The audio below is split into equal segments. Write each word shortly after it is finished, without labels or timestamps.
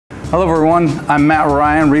Hello everyone, I'm Matt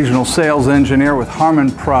Ryan, Regional Sales Engineer with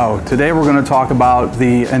HARMAN Pro. Today we're going to talk about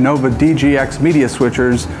the Enova DGX media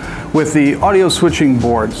switchers with the audio switching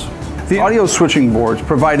boards. The audio switching boards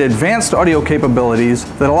provide advanced audio capabilities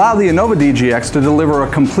that allow the Enova DGX to deliver a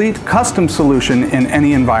complete custom solution in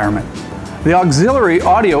any environment. The auxiliary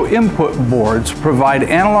audio input boards provide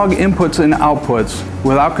analog inputs and outputs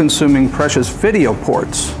without consuming precious video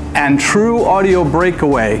ports. And true audio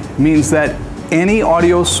breakaway means that any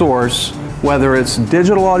audio source, whether it's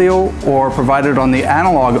digital audio or provided on the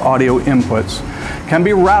analog audio inputs, can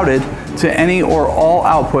be routed to any or all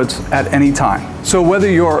outputs at any time. So whether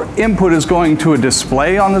your input is going to a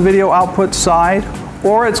display on the video output side,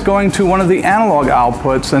 or it's going to one of the analog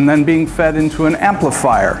outputs and then being fed into an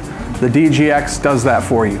amplifier, the DGX does that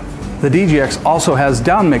for you. The DGX also has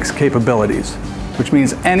downmix capabilities, which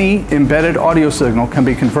means any embedded audio signal can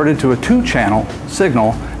be converted to a 2-channel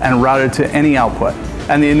signal and routed to any output.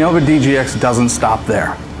 And the Enova DGX doesn't stop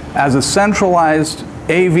there. As a centralized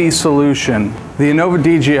AV solution, the Enova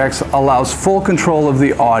DGX allows full control of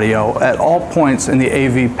the audio at all points in the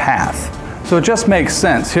AV path. So it just makes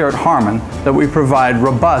sense here at HARMAN that we provide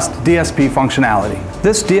robust Dsp functionality.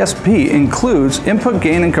 This Dsp includes input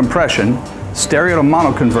gain and compression, stereo to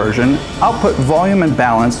mono conversion, output volume and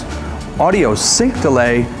balance, audio sync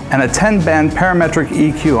delay, and a 10-band parametric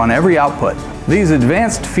EQ on every output. These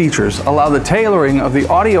advanced features allow the tailoring of the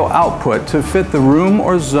audio output to fit the room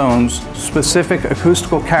or zone's specific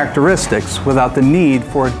acoustical characteristics without the need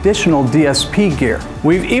for additional DSP gear.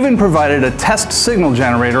 We've even provided a test signal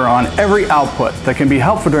generator on every output that can be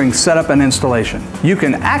helpful during setup and installation. You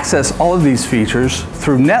can access all of these features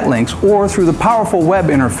through netlinks or through the powerful web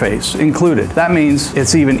interface included. That means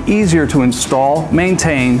it's even easier to install,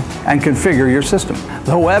 maintain, and configure your system.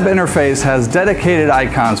 The web interface has dedicated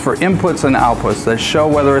icons for inputs and outputs that show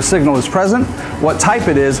whether a signal is present, what type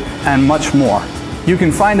it is, and much more. You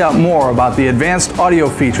can find out more about the advanced audio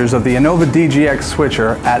features of the Enova DGX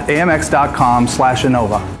switcher at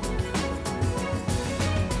amx.com/Enova.